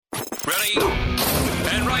Ready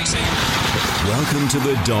and racing. Welcome to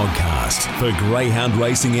the Dogcast for Greyhound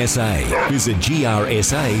Racing SA. Visit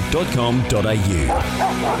grsa.com.au.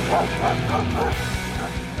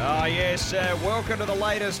 Yes, welcome to the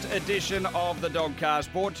latest edition of the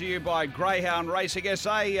Dogcast, brought to you by Greyhound Racing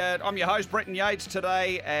SA. I'm your host, Brenton Yates,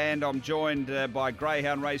 today, and I'm joined by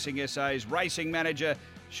Greyhound Racing SA's racing manager,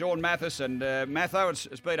 Shaun Mathieson. Matho,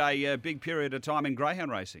 it's been a big period of time in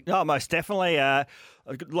greyhound racing. Oh, most definitely. A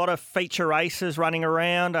lot of feature races running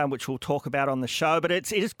around, which we'll talk about on the show. But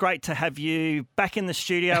it is great to have you back in the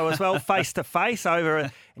studio as well, face to face,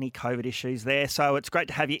 over any COVID issues there. So it's great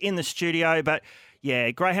to have you in the studio. But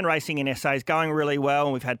yeah, greyhound racing in SA is going really well,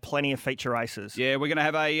 and we've had plenty of feature races. Yeah, we're going to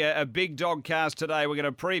have a big Dogcast today. We're going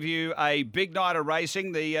to preview a big night of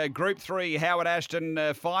racing, the Group 3 Howard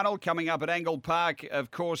Ashton final coming up at Angle Park,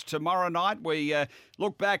 of course, tomorrow night. We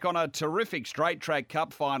look back on a terrific straight track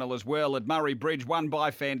cup final as well at Murray Bridge, won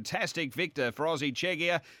by fantastic victor for Aussie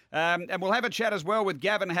Chegia. And we'll have a chat as well with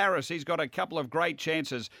Gavin Harris. He's got a couple of great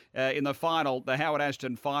chances in the final, the Howard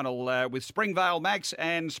Ashton final, with Springvale Max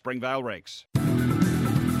and Springvale Rex.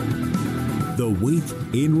 The Week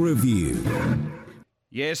in Review.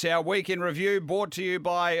 Yes, our Week in Review brought to you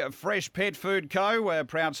by Fresh Pet Food Co.,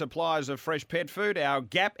 proud suppliers of fresh pet food. Our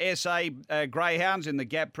GAP SA greyhounds in the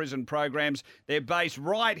GAP prison programs. They're based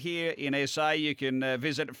right here in SA. You can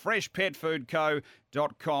visit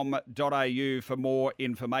freshpetfoodco.com.au for more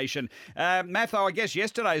information. Matho, I guess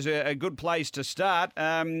yesterday's a good place to start.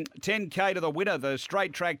 10K to the winner, the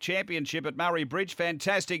Straight Track Championship at Murray Bridge.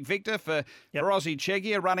 Fantastic victor for Aussie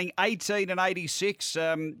Chegia, running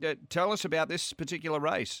 18.86. Tell us about this particular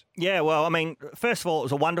race. Yeah, well, I mean, first of all, it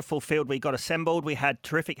was a wonderful field we got assembled. We had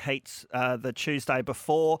terrific heats the Tuesday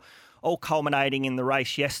before, all culminating in the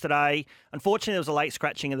race yesterday. Unfortunately, there was a late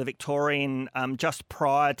scratching of the Victorian just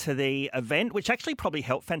prior to the event, which actually probably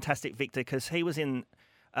helped Fantastic Victor because he was in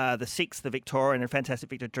the 6th, the Victorian, and Fantastic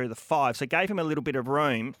Victor drew the 5, so it gave him a little bit of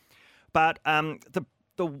room. But the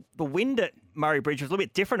wind at Murray Bridge was a little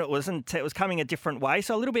bit different. It was coming a different way,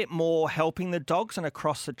 so a little bit more helping the dogs and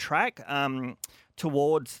across the track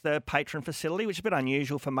towards the patron facility, which is a bit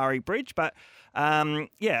unusual for Murray Bridge. But a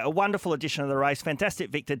wonderful addition of the race.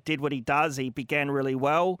 Fantastic Victor did what he does. He began really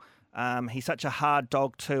well. He's such a hard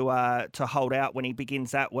dog to hold out when he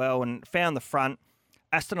begins that well, and found the front.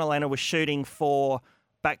 Aston Alana was shooting for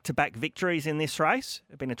back-to-back victories in this race.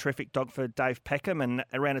 It's been a terrific dog for Dave Peckham and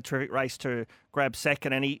ran a terrific race to grab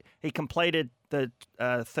second, and he completed the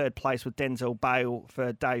third place with Denzel Bale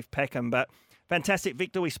for Dave Peckham. But Fantastic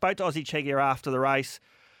Victor, we spoke to Aussie Chegia after the race.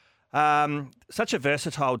 Such a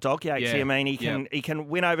versatile dog, Yates. I mean, he can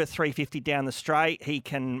win over 350 down the straight. He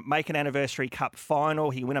can make an anniversary cup final.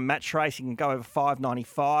 He can win a match race. He can go over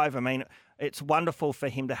 595. I mean, it's wonderful for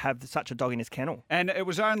him to have such a dog in his kennel. And it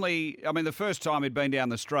was only, the first time he'd been down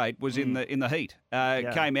the straight was in the heat.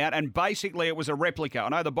 Came out, and basically it was a replica. I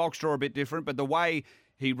know the box draw a bit different, but the way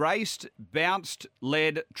he raced, bounced,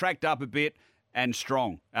 led, tracked up a bit, and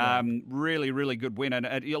strong. Really, really good win.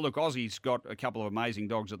 And look, Aussie's got a couple of amazing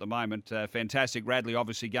dogs at the moment. Fantastic. Radley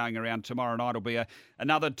obviously going around tomorrow night will be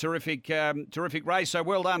another terrific race. So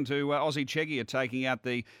well done to Aussie Chegia taking out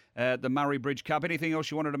the Murray Bridge Cup. Anything else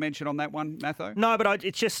you wanted to mention on that one, Matho? No, but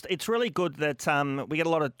it's really good that we get a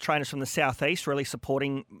lot of trainers from the southeast really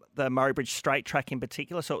supporting the Murray Bridge straight track in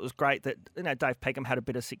particular. So it was great that Dave Peckham had a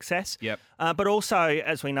bit of success. Yep. But also,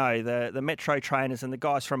 as we know, the Metro trainers and the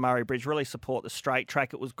guys from Murray Bridge really support the straight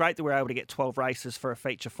track. It was great that we were able to get 12 races for a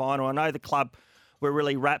feature final. I know the club were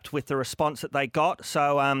really wrapped with the response that they got.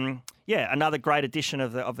 So, another great edition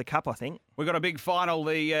of the Cup, I think. We've got a big final,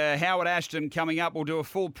 the Howard Ashton coming up. We'll do a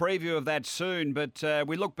full preview of that soon. But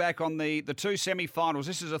we look back on the two semi-finals.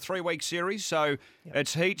 This is a 3-week series, so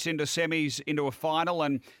it's heats into semis into a final.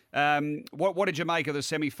 And what did you make of the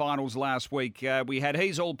semi-finals last week? We had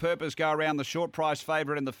He's All Purpose go around, the short price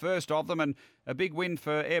favourite in the first of them, and a big win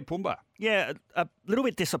for Air Pumba. Yeah, a little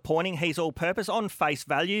bit disappointing, He's All Purpose, on face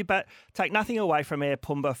value, but take nothing away from Air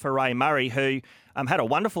Pumba for Ray Murray, who had a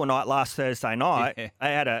wonderful night last Thursday night. Yeah.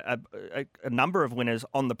 They had a number of winners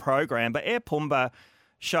on the program, but Air Pumba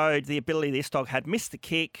showed the ability this dog had, missed the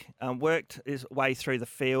kick, worked his way through the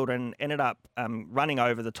field and ended up running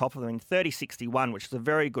over the top of them in 30.61, which is a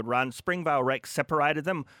very good run. Springvale Rex separated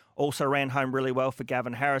them, also ran home really well for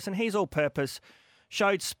Gavin Harris, and He's All Purpose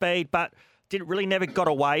showed speed, but never got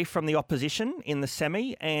away from the opposition in the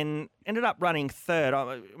semi and ended up running third.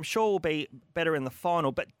 I'm sure will be better in the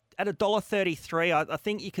final, but at $1.33, I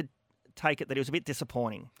think you could take it that it was a bit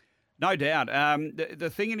disappointing. No doubt.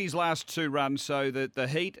 The thing in his last two runs, so the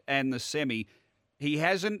heat and the semi, he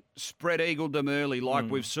hasn't spread eagled them early like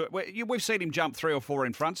we've seen him jump 3 or 4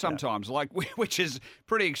 in front sometimes, which is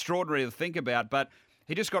pretty extraordinary to think about. But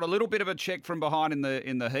he just got a little bit of a check from behind in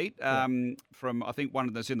the heat, from I think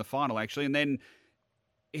one that's in the final actually, and then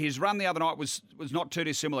his run the other night was not too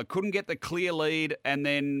dissimilar. Couldn't get the clear lead, and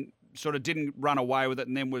then sort of didn't run away with it,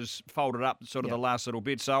 and then was folded up sort of the last little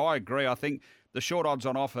bit. So I agree. I think the short odds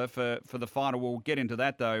on offer for the final. We'll get into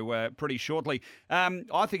that, though, pretty shortly.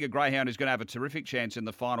 I think a greyhound who's going to have a terrific chance in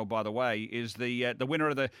the final, by the way, is the winner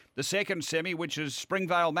of the second semi, which is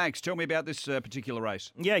Springvale Max. Tell me about this particular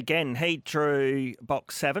race. Yeah, again, he drew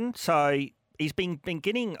box 7, so he's been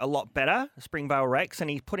getting a lot better, Springvale Rex, and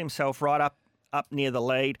he put himself right up near the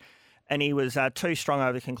lead, and he was too strong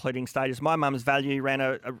over the concluding stages. My mum's value ran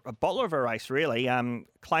a bottler of a race, really,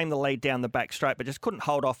 claimed the lead down the back straight, but just couldn't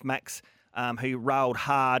hold off Max, who railed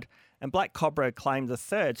hard, and Black Cobra claimed the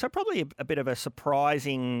third. So probably a bit of a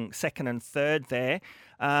surprising second and third there.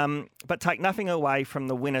 But take nothing away from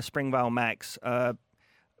the winner, Springvale Max.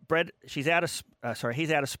 He's out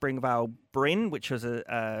of Springvale Bryn, which was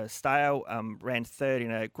a stale, ran third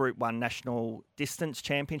in a Group 1 National Distance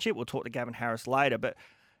Championship. We'll talk to Gavin Harris later, but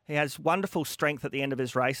he has wonderful strength at the end of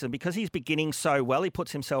his race, and because he's beginning so well, he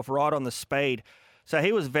puts himself right on the speed. So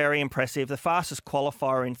he was very impressive. The fastest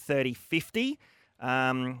qualifier in 30.50.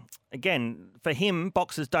 Again, for him,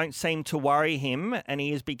 boxers don't seem to worry him, and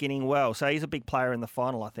he is beginning well. So he's a big player in the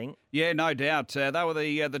final, I think. Yeah, no doubt. They were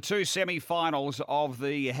the two semi-finals of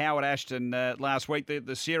the Howard Ashton last week,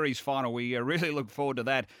 the series final. We really look forward to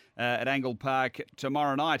that at Angle Park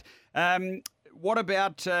tomorrow night. What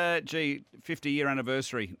about, 50-year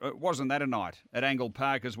anniversary? Wasn't that a night at Angle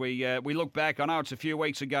Park as we look back? I know it's a few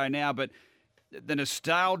weeks ago now, but the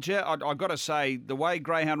nostalgia, I've got to say, the way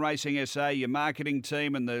Greyhound Racing SA, your marketing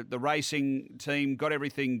team and the racing team got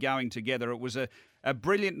everything going together, it was a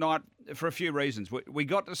brilliant night for a few reasons. We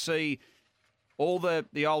got to see all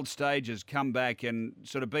the old stages come back and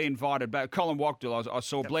sort of be invited back. Colin Wachtel, I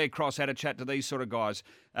saw Blair Cross had a chat to these sort of guys.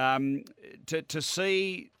 To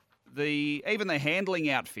see even the handling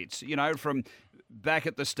outfits, from back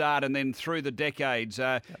at the start and then through the decades,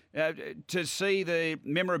 to see the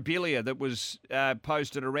memorabilia that was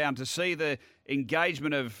posted around, to see the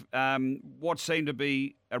engagement of what seemed to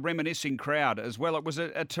be a reminiscing crowd as well. It was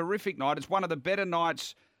a terrific night. It's one of the better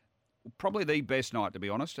nights, probably the best night, to be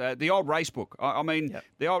honest. The old race book.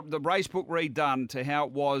 The race book redone to how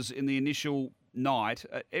it was in the initial night.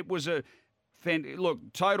 It was look,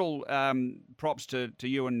 total props to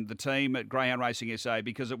you and the team at Greyhound Racing SA,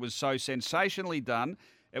 because it was so sensationally done.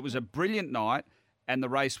 It was a brilliant night, and the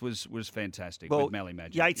race was fantastic with Melly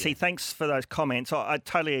Magic. Yatesy, thanks for those comments. I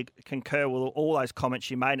totally concur with all those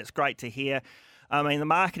comments you made, and it's great to hear. I mean, the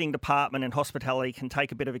marketing department and hospitality can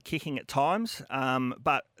take a bit of a kicking at times,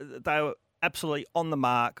 but they were absolutely on the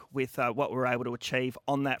mark with what we were able to achieve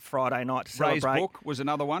on that Friday night to celebrate. Ray's book was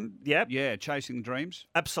another one. Yep. Yeah, Chasing Dreams.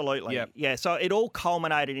 Absolutely. Yep. Yeah, so it all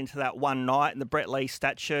culminated into that one night and the Brett Lee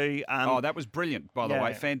statue. That was brilliant, by the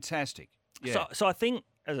way. Fantastic. Yeah. So I think,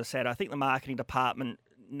 as I said, the marketing department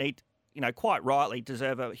quite rightly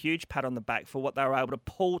deserve a huge pat on the back for what they were able to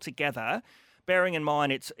pull together, bearing in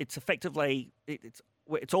mind it's effectively,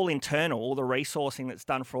 it's all internal, all the resourcing that's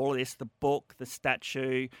done for all of this, the book, the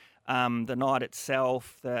statue, the night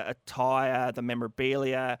itself, the attire, the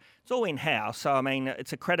memorabilia. It's all in-house. So, I mean,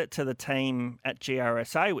 it's a credit to the team at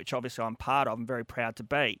GRSA, which obviously I'm part of and very proud to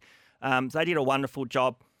be. They did a wonderful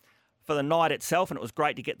job for the night itself, and it was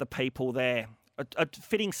great to get the people there. A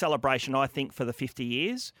fitting celebration, I think, for the 50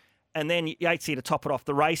 years. And then Yatesy, to top it off,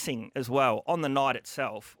 the racing as well on the night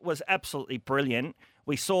itself was absolutely brilliant.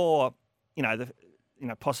 We saw,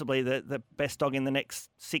 possibly the best dog in the next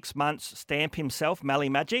 6 months stamp himself, Melly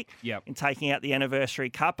Magic, in taking out the Anniversary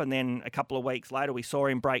Cup. And then a couple of weeks later, we saw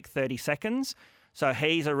him break 30 seconds. So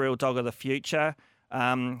he's a real dog of the future.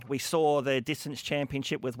 We saw the Distance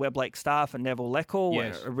Championship with Weblake Staff and Neville Leckel.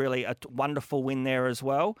 Yes. A wonderful win there as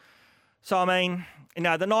well. So, I mean,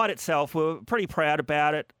 the night itself, we were pretty proud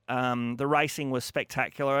about it. The racing was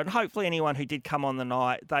spectacular. And hopefully anyone who did come on the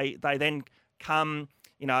night, they then come,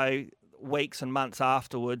 weeks and months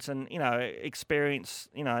afterwards and, experience,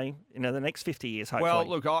 the next 50 years, hopefully. Well,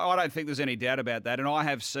 look, I don't think there's any doubt about that. And I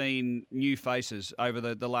have seen new faces over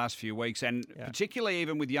the last few weeks, and particularly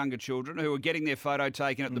even with younger children who are getting their photo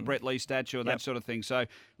taken at the Brett Lee statue and that sort of thing. So,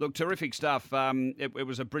 look, terrific stuff. It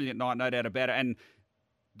was a brilliant night, no doubt about it. And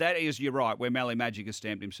that is, you're right, where Melly Magic has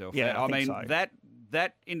stamped himself. Yeah, I mean, so.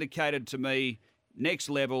 that indicated to me next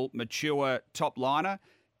level, mature top liner.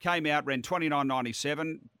 Came out, ran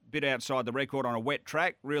 29.97. bit outside the record on a wet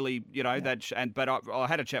track. Really, but I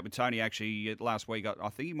had a chat with Tony actually last week. I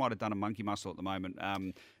think he might have done a monkey muscle at the moment.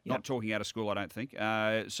 Not talking out of school, I don't think.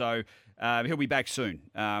 So he'll be back soon,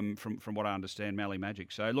 from what I understand, Mally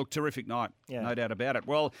Magic. So, look, terrific night, no doubt about it.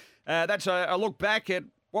 Well, that's a look back at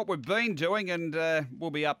what we've been doing, and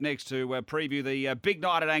we'll be up next to preview the big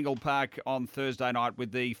night at Angle Park on Thursday night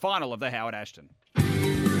with the final of the Howard Ashton.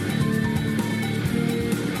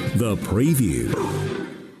 The preview.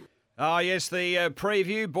 Oh, yes, the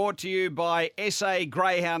preview brought to you by SA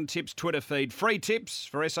Greyhound Tips Twitter feed. Free tips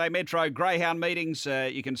for SA Metro Greyhound meetings.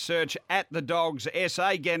 You can search at the Dogs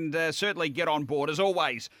SA and certainly get on board as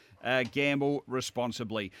always. Gamble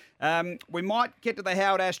responsibly. We might get to the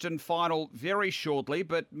Howard Ashton final very shortly,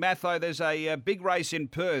 but Matho, there's a big race in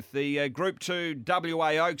Perth, the Group 2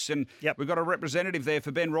 WA Oaks, and we've got a representative there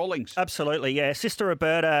for Ben Rawlings. Absolutely, yeah. Sister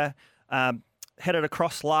Roberta headed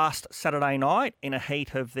across last Saturday night in a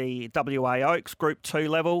heat of the WA Oaks Group 2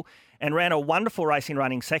 level and ran a wonderful race in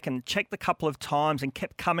running second, checked a couple of times and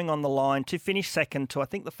kept coming on the line to finish second to, I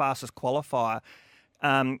think, the fastest qualifier.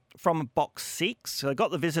 From box 6. So they got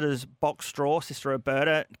the visitors box draw, Sister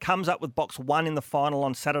Roberta, comes up with box 1 in the final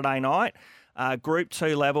on Saturday night. Group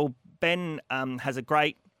 2 level, Ben has a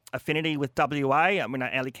great affinity with WA. I mean,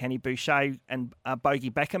 Alicante Boucher and Bogey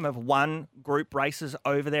Beckham have won group races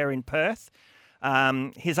over there in Perth.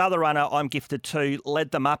 His other runner, I'm Gifted To, led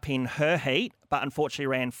them up in her heat, but unfortunately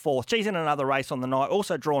ran fourth. She's in another race on the night,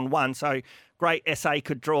 also drawn 1, so great SA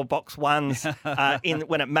could draw box 1s in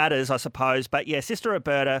when it matters, I suppose. But yeah, Sister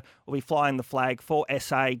Roberta will be flying the flag for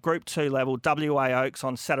SA Group 2 level WA Oaks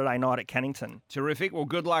on Saturday night at Cannington. Terrific. Well,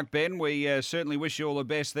 good luck, Ben. We certainly wish you all the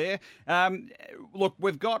best there. Look,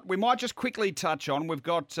 we might just quickly touch on, we've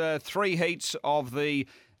got 3 heats of the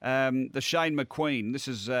Shane McQueen. This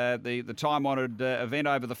is the time-honoured event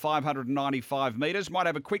over the 595 metres. Might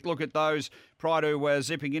have a quick look at those prior to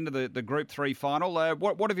zipping into the Group 3 final.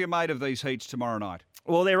 What have you made of these heats tomorrow night?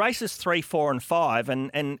 Well, they're races 3, 4 and 5,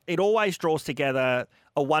 and it always draws together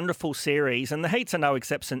a wonderful series, and the heats are no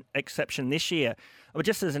exception this year. But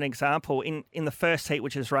just as an example, in the first heat,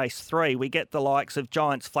 which is race 3, we get the likes of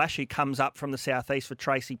Giants Flash, who comes up from the southeast for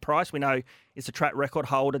Tracy Price. We know is a track record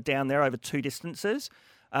holder down there over 2 distances.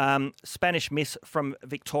 Spanish Miss from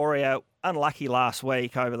Victoria, unlucky last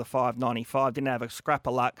week over the 595, didn't have a scrap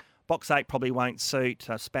of luck. Box 8 probably won't suit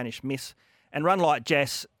Spanish Miss. And Run Like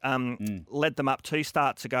Jess led them up 2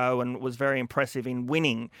 starts ago and was very impressive in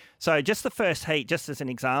winning. So just the first heat, just as an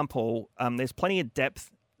example, there's plenty of depth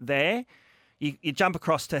there. You jump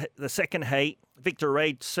across to the second heat. Victor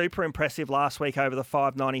Reid, super impressive last week over the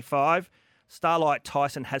 595. Starlight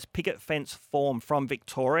Tyson has picket fence form from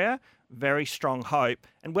Victoria. Very strong hope.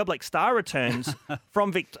 And Webleck Star returns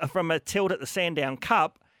from a tilt at the Sandown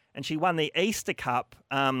Cup, and she won the Easter Cup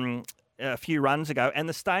a few runs ago and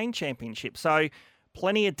the Staying Championship. So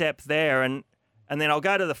plenty of depth there. And then I'll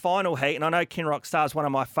go to the final heat, and I know Kinrock Star is one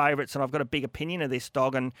of my favourites, and I've got a big opinion of this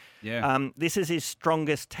dog. And this is his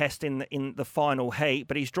strongest test in the final heat,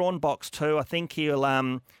 but he's drawn box 2. I think he'll, as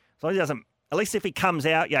long as he doesn't, at least if he comes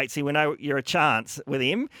out, Yatesy, we know you're a chance with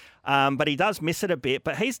him. But he does miss it a bit.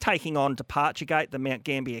 But he's taking on Departure Gate, the Mount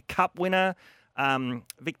Gambier Cup winner.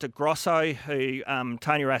 Victor Grosso, who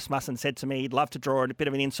Tony Rasmussen said to me he'd love to draw a bit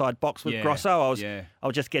of an inside box with Grosso. I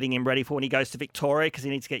was just getting him ready for when he goes to Victoria because he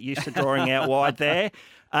needs to get used to drawing out wide there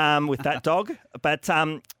with that dog. But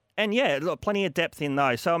look, plenty of depth in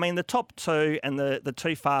those. So, I mean, the top 2 and the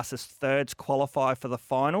 2 fastest thirds qualify for the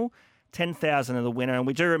final. 10,000 of the winner. And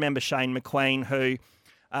we do remember Shane McQueen, who,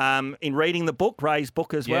 in reading the book, Ray's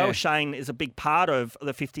book as well, Shane is a big part of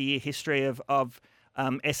the 50-year history of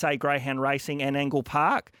SA Greyhound Racing and Angle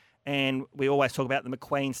Park. And we always talk about the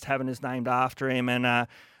McQueen's Tavern is named after him. And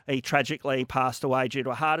he tragically passed away due to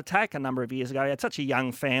a heart attack a number of years ago. He had such a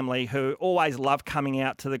young family who always loved coming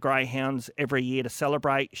out to the Greyhounds every year to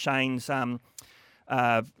celebrate Shane's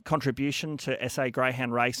contribution to SA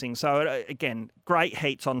Greyhound Racing. So, again, great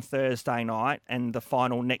heats on Thursday night, and the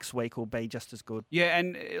final next week will be just as good. Yeah,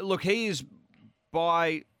 and look, he is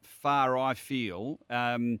by far, I feel,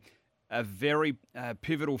 a very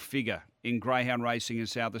pivotal figure in greyhound racing in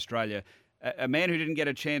South Australia. A man who didn't get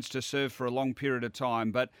a chance to serve for a long period of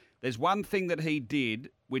time, but there's one thing that he did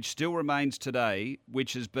which still remains today,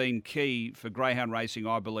 which has been key for greyhound racing,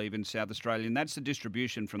 I believe, in South Australia, and that's the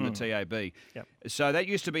distribution from the TAB. Yep. So that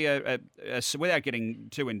used to be, without getting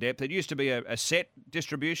too in-depth, it used to be a set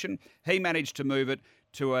distribution. He managed to move it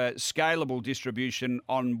to a scalable distribution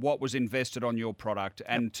on what was invested on your product,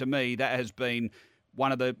 and to me, that has been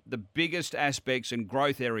one of the biggest aspects and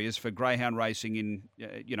growth areas for greyhound racing in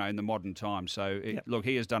the modern time. So, look,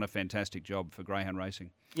 he has done a fantastic job for greyhound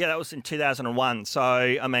racing. Yeah, that was in 2001. So,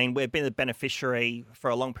 I mean, we've been the beneficiary for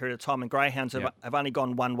a long period of time, and greyhounds have only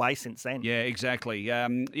gone one way since then. Yeah, exactly.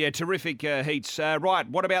 Terrific heats. Right,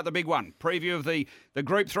 what about the big one? Preview of the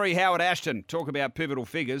Group 3, Howard Ashton. Talk about pivotal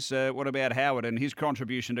figures. What about Howard and his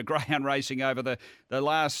contribution to greyhound racing over the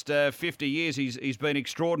last 50 years? He's been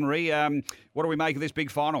extraordinary. What do we make of this big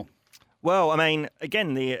final? Well, I mean,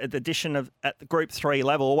 again, the addition at the Group 3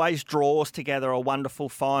 level always draws together a wonderful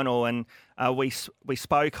final, and we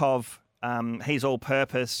spoke of He's All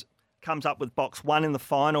Purpose comes up with box 1 in the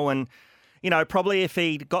final, and probably if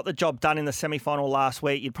he got the job done in the semi-final last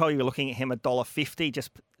week, you'd probably be looking at him $1.50,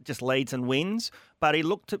 just leads and wins. But he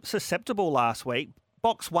looked susceptible last week.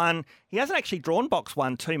 Box 1, he hasn't actually drawn box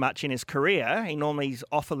 1 too much in his career. He normally's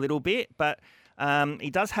off a little bit, but he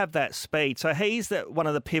does have that speed. So he's one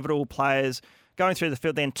of the pivotal players going through the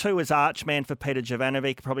field. Then 2 is Archman for Peter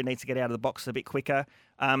Jovanovic. Probably needs to get out of the box a bit quicker.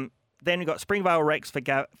 Then we've got Springvale Rex for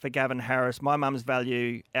Gavin Harris. My Mum's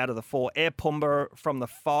Value out of the 4. Air Pumba from the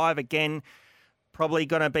 5. Again, probably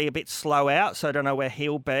going to be a bit slow out, so I don't know where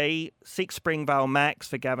he'll be. 6 Springvale Max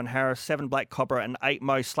for Gavin Harris. 7 Black Cobra and 8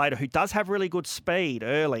 Mo Slater, who does have really good speed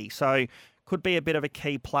early. So could be a bit of a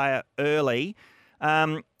key player early.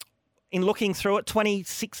 In looking through it,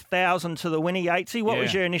 26,000 to the winner, Yatesy. What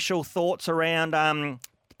was your initial thoughts around,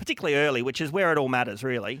 particularly early, which is where it all matters,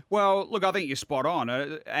 really? Well, look, I think you're spot on.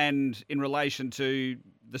 And in relation to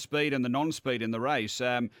the speed and the non-speed in the race,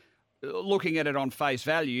 looking at it on face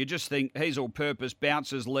value, you just think He's All Purpose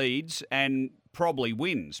bounces, leads, and probably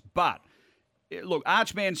wins. But, look,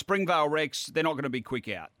 Archman, Springvale Rex, they're not going to be quick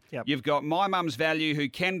out. Yep. You've got My Mum's Value, who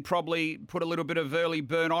can probably put a little bit of early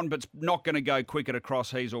burn on, but's not going to go quicker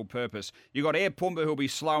across He's All Purpose. You've got Air Pumba, who'll be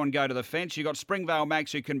slow and go to the fence. You've got Springvale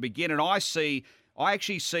Max, who can begin. And I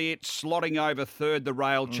actually see it slotting over third the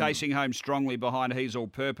rail, chasing home strongly behind He's All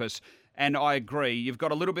Purpose. And I agree, you've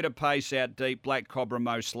got a little bit of pace out deep, Black Cobra,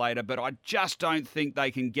 Mo Slater, but I just don't think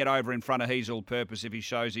they can get over in front of He's All Purpose if he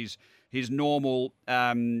shows his normal,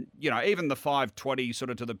 even the 5.20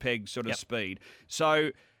 sort of to the peg sort of speed. So,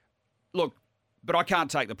 look, but I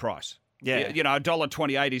can't take the price. Yeah.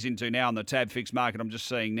 $1.28 is into now in the tab fixed market, I'm just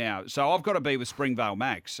seeing now. So I've got to be with Springvale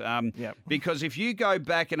Max. Because if you go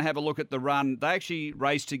back and have a look at the run, they actually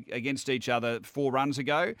raced against each other 4 runs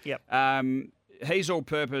ago. Yep. He's All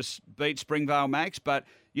Purpose beat Springvale Max, but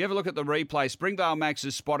you have a look at the replay. Springvale Max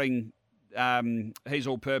is spotting He's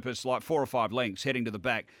All Purpose like 4 or 5 lengths heading to the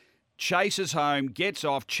back. Chases home, gets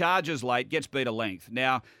off, charges late, gets beat a length.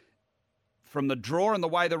 Now, from the draw and the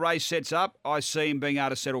way the race sets up, I see him being able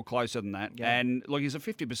to settle closer than that. Yeah. And look, he's a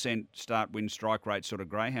 50% start win strike rate sort of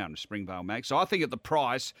greyhound, Springvale Max. So I think at the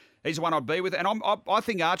price, he's the one I'd be with. And I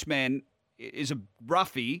think Archman is a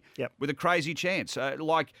roughie with a crazy chance.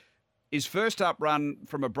 His first up run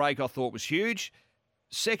from a break I thought was huge.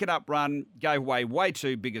 Second up run gave away way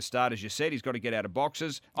too big a start, as you said. He's got to get out of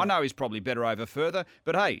boxes. I know he's probably better over further.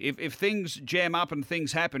 But, hey, if things jam up and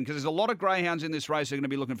things happen, because there's a lot of greyhounds in this race that are going to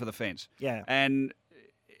be looking for the fence. Yeah. And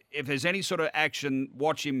if there's any sort of action,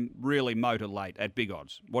 watch him really motor late at big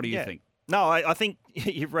odds. What do you think? No, I think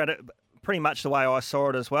you've read it pretty much the way I saw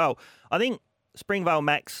it as well. I think Springvale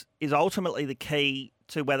Max is ultimately the key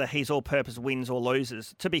to whether He's All Purpose wins or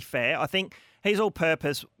loses. To be fair, I think He's All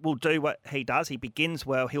Purpose will do what he does. He begins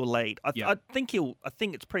well, he'll lead. I think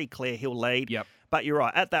it's pretty clear he'll lead. Yep. But you're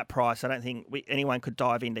right, at that price, I don't think anyone could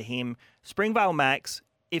dive into him. Springvale Max,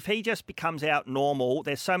 if he just becomes out normal,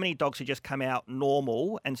 there's so many dogs who just come out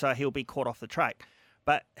normal, and so he'll be caught off the track.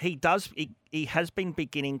 But he has been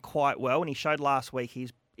beginning quite well, and he showed last week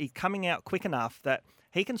he's coming out quick enough that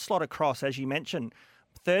he can slot across, as you mentioned.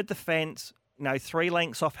 Third the fence, 3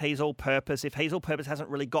 lengths off He's All Purpose. If He's All Purpose hasn't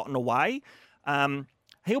really gotten away,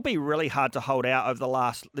 he'll be really hard to hold out over the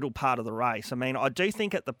last little part of the race. I mean, I do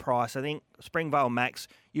think at the price, I think Springvale Max,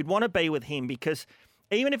 you'd want to be with him because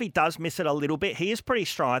even if he does miss it a little bit, he is pretty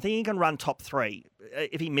strong. I think he can run top 3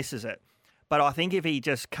 if he misses it. But I think if he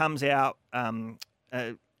just comes out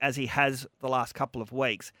as he has the last couple of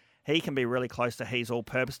weeks, he can be really close to He's All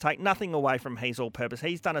Purpose. Take nothing away from He's All Purpose.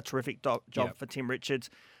 He's done a terrific job for Tim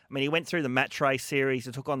Richards. I mean, he went through the match race series.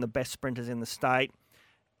 He took on the best sprinters in the state.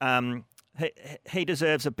 He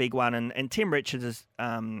deserves a big one. And Tim Richards is,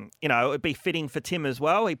 it'd be fitting for Tim as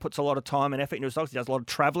well. He puts a lot of time and effort into his dogs. He does a lot of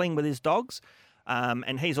travelling with his dogs.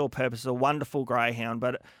 And He's All Purpose is a wonderful greyhound.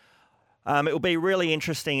 But it will be really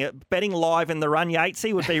interesting. Betting live in the run,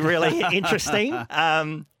 Yatesy, would be really interesting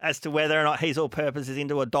as to whether or not He's All Purpose is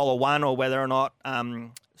into $1.01 or whether or not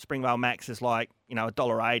Springvale Max is like,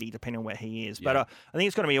 $1.80 depending on where he is. But I think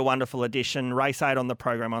it's going to be a wonderful addition. Race 8 on the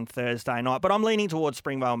program on Thursday night. But I'm leaning towards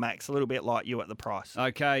Springvale Max, a little bit like you at the price.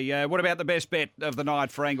 Okay, what about the best bet of the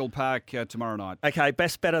night for Angle Park tomorrow night? Okay,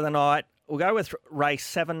 best bet of the night. We'll go with race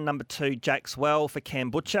 7, number 2, Jackswell for Cam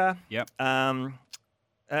Butcher. Yep.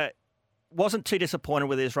 Wasn't too disappointed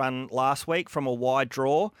with his run last week from a wide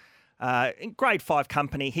draw. In grade 5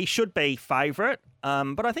 company, he should be favourite,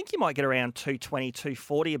 but I think he might get around 220,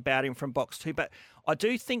 240 about him from box 2. But I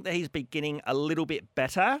do think that he's beginning a little bit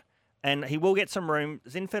better, and he will get some room.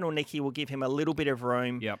 Zinfernal Nicky will give him a little bit of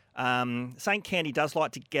room. Yep. St. Candy does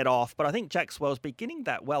like to get off, but I think Jackswell's beginning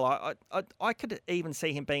that well. I could even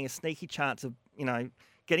see him being a sneaky chance of,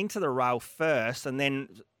 getting to the rail first, and then,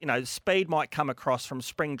 speed might come across from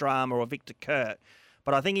Spring Drama or Victor Kurt.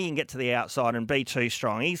 But I think he can get to the outside and be too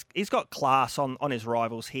strong. He's got class on his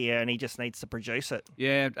rivals here, and he just needs to produce it.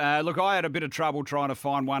 Yeah, look, I had a bit of trouble trying to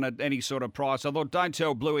find one at any sort of price. I thought Don't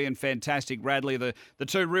Tell Bluey and Fantastic Radley, the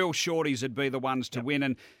two real shorties, would be the ones to win.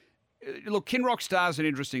 And look, Kinrock Star's an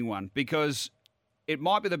interesting one because it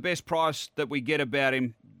might be the best price that we get about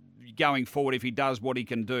him going forward if he does what he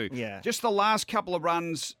can do. Yeah. Just the last couple of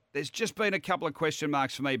runs, there's just been a couple of question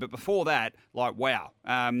marks for me. But before that, wow.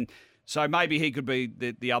 So maybe he could be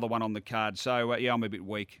the other one on the card. So, I'm a bit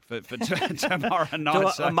weak for tomorrow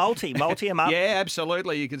night. Do a multi him up. Yeah,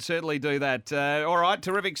 absolutely. You can certainly do that. All right,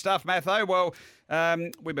 terrific stuff, Matho. Well,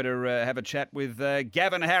 we better have a chat with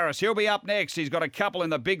Gavin Harris. He'll be up next. He's got a couple in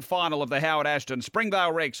the big final of the Howard Ashton,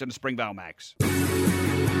 Springvale Rex and Springvale Max.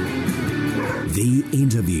 The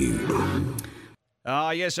interview.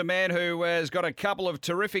 Yes, a man who has got a couple of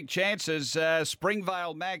terrific chances,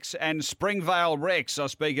 Springvale Max and Springvale Rex. I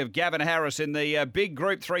speak of Gavin Harris in the big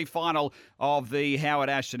Group 3 final of the Howard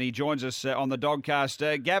Ashton. He joins us on the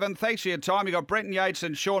Dogcast. Gavin, thanks for your time. You've got Brenton, Yates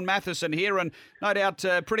and Shaun Mathieson here, and no doubt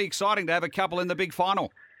pretty exciting to have a couple in the big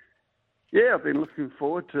final. Yeah, I've been looking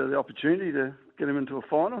forward to the opportunity to get him into a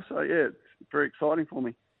final. So, it's very exciting for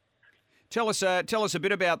me. Tell us a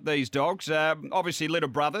bit about these dogs. Obviously, litter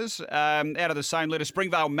brothers, out of the same litter.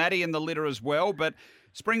 Springvale Matty in the litter as well, but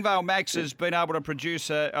Springvale Max has been able to produce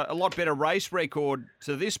a lot better race record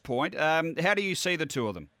to this point. How do you see the two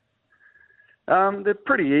of them? They're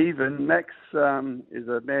pretty even. Max is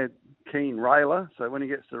a mad, keen railer, so when he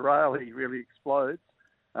gets to the rail, he really explodes.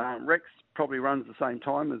 Rex probably runs the same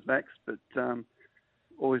time as Max, but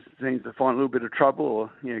always seems to find a little bit of trouble or,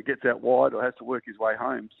 gets out wide or has to work his way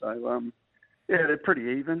home. So, they're pretty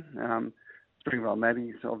even. Springvale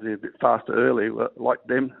Matty's obviously a bit faster early, like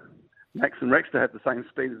them. Max and Rex to have the same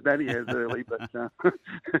speed as Matty has early, but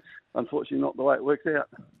unfortunately not the way it works out.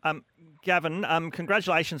 Gavin,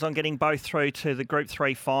 congratulations on getting both through to the Group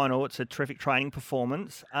 3 final. It's a terrific training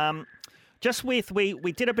performance. We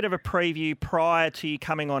did a bit of a preview prior to you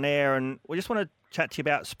coming on air, and we just want to chat to you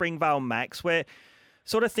about Springvale Max. We're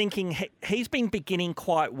sort of thinking he's been beginning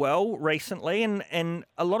quite well recently, and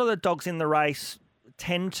a lot of the dogs in the race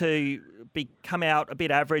tend to come out a bit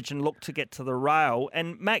average and look to get to the rail.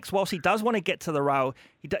 And Max, whilst he does want to get to the rail,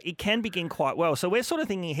 he can begin quite well. So we're sort of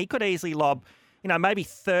thinking he could easily lob, maybe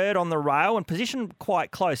third on the rail and position quite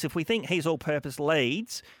close if we think he's all-purpose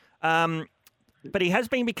leads. But he has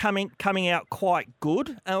been coming out quite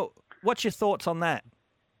good. What's your thoughts on that?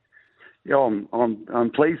 Yeah,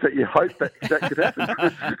 I'm pleased that you hope that could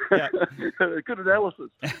happen. Good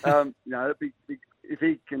analysis. It'd be, if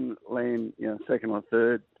he can land, second or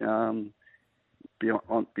third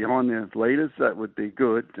behind the leaders, that would be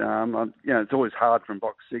good. It's always hard from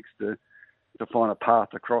box 6 to find a path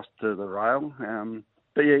across to the rail.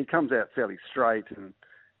 But he comes out fairly straight, and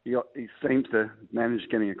he seems to manage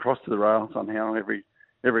getting across to the rail somehow every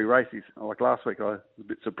race. Like last week, I was a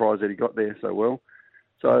bit surprised that he got there so well.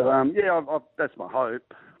 So, that's my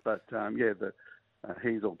hope. But,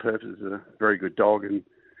 he's all-purpose is a very good dog, and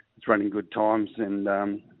it's running good times. And,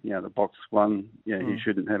 the box 1, he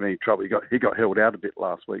shouldn't have any trouble. He got held out a bit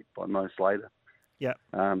last week by Mo Slater. Yeah.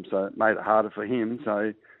 So it made it harder for him.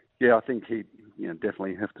 So, I think he'd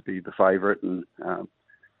definitely have to be the favourite. And if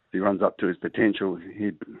he runs up to his potential,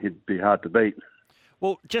 he'd be hard to beat.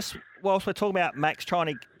 Well, just whilst we're talking about Max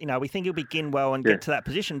trying to, we think he'll begin well and get to that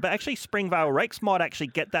position, but actually Springvale Rex might actually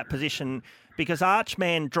get that position because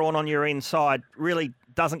Archman drawn on your inside really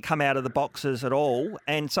doesn't come out of the boxes at all.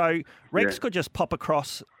 And so Rex could just pop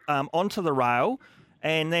across onto the rail,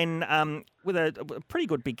 and then with a pretty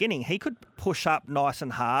good beginning, he could push up nice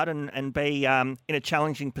and hard and be in a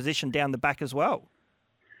challenging position down the back as well.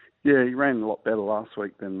 Yeah, he ran a lot better last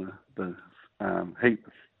week than the heat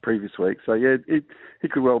previous week. So, he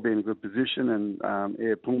could well be in a good position, and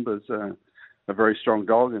Air Pumba's a very strong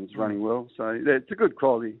dog and it's running well. So, it's a good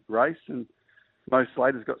quality race, and Mo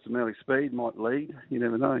Slater's got some early speed, might lead. You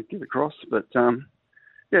never know, get across. But,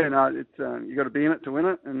 it's you've got to be in it to win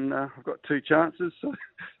it, and I've got 2 chances, so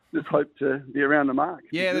just hope to be around the mark.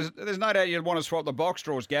 Yeah, there's no doubt you'd want to swap the box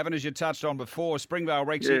draws, Gavin, as you touched on before. Springvale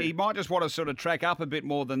Rex, he might just want to sort of track up a bit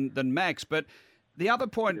more than Max, but the other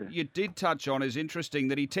point you did touch on is interesting,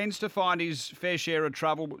 that he tends to find his fair share of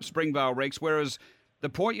trouble, Springvale Rex, whereas the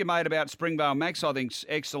point you made about Springvale Max, I think, is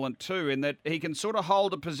excellent too, in that he can sort of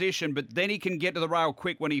hold a position, but then he can get to the rail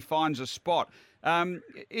quick when he finds a spot.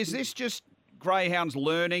 Is this just greyhounds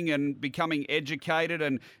learning and becoming educated?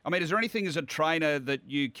 And, I mean, is there anything as a trainer that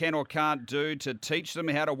you can or can't do to teach them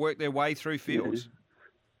how to work their way through fields?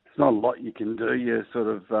 It's not a lot you can do. You sort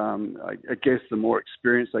of, I guess the more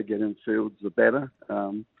experience they get in fields, the better.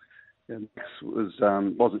 Max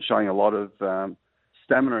wasn't showing a lot of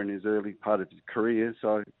stamina in his early part of his career,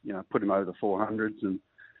 so put him over the 400s and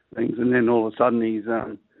things, and then all of a sudden he's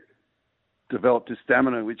developed his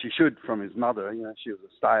stamina, which he should from his mother. She was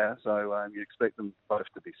a stayer, so you expect them both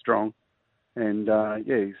to be strong. And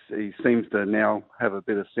he seems to now have a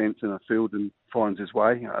bit of sense in a field and finds his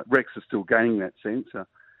way. Rex is still gaining that sense.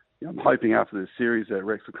 I'm hoping after this series that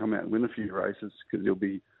Rex will come out and win a few races, because he'll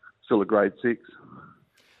be still a grade 6.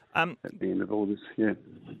 At the end of all this, yeah.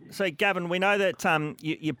 So, Gavin, we know that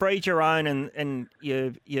you breed your own and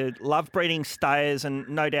you love breeding stayers, and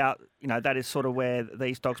no doubt, that is sort of where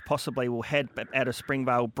these dogs possibly will head out of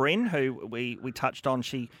Springvale. Bryn, who we touched on,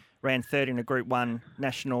 she ran third in a Group 1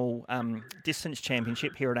 national distance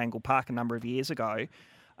championship here at Angle Park a number of years ago.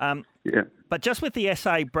 But just with the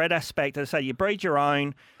SA bred aspect, as I say, you breed your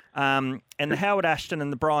own, and the Howard Ashton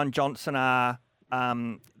and the Brian Johnson are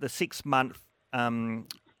the 6-month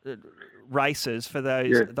races for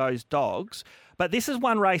those dogs. But this is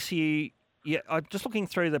one race I'm just looking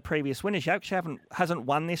through the previous winners. You actually hasn't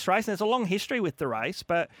won this race. And there's a long history with the race,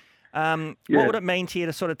 but what would it mean to you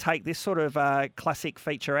to sort of take this sort of classic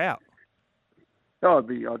feature out? Oh, I'd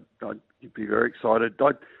be very excited.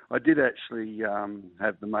 I did actually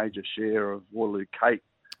have the major share of Waterloo Cape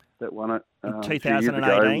that won it in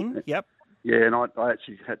 2018. Yep. Yeah, and I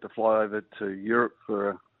actually had to fly over to Europe for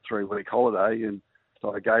a 3-week holiday, and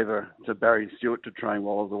so I gave her to Barry Stewart to train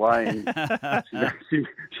while I was away, and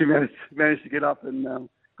she managed to get up and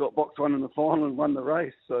got box 1 in the final and won the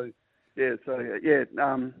race. It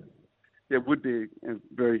would be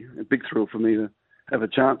a big thrill for me to have a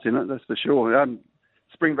chance in it, that's for sure.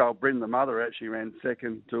 Springvale Brenton, the mother, actually ran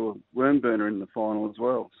second to a worm burner in the final as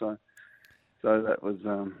well. So that was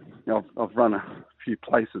I've run a few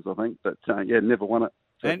places, I think, but never won it.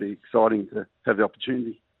 So it'd be exciting to have the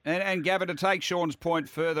opportunity. And Gavin, to take Shaun's point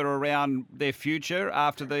further around their future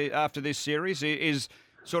after this series, is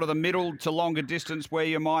sort of the middle to longer distance where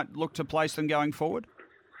you might look to place them going forward?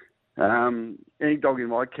 Any dog in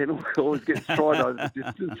my kennel always gets tried over the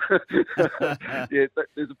distance. But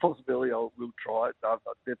there's a possibility I will try it.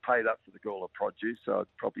 They're paid up for the Gawler produce, so I'd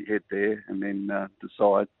probably head there and then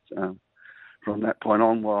decide from that point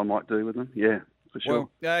on what I might do with them. Yeah. For sure.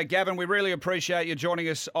 Well, Gavin, we really appreciate you joining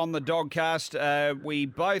us on the Dogcast. We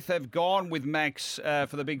both have gone with Max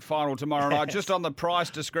for the big final tomorrow night, just on the price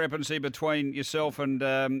discrepancy between yourself and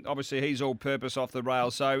obviously he's all-purpose off the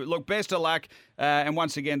rail. So, look, best of luck, and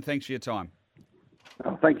once again, thanks for your time.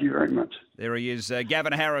 Oh, thank you very much. There he is,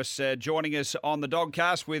 Gavin Harris, joining us on the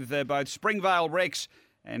Dogcast with both Springvale Rex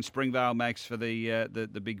and Springvale Max for the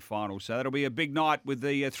big final. So that'll be a big night with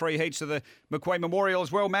the 3 heats of the McQueen Memorial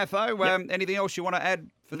as well, Matho. Yep. Anything else you want to add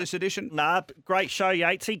for this edition? Nah, great show,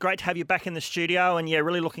 Yatesy. Great to have you back in the studio, and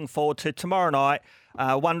really looking forward to tomorrow night.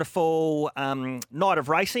 Wonderful night of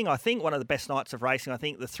racing, I think. One of the best nights of racing, I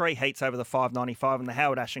think. The 3 heats over the 595 and the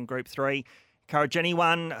Howard Ashton Group 3. Encourage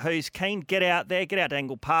anyone who's keen, get out there, get out to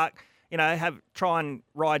Angle Park. Try and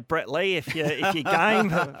ride Brett Lee if you're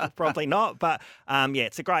game. Probably not, but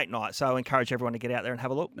it's a great night. So I encourage everyone to get out there and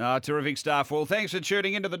have a look. Terrific stuff. Well, thanks for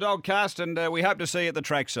tuning into the Dogcast, and we hope to see you at the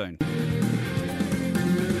track soon.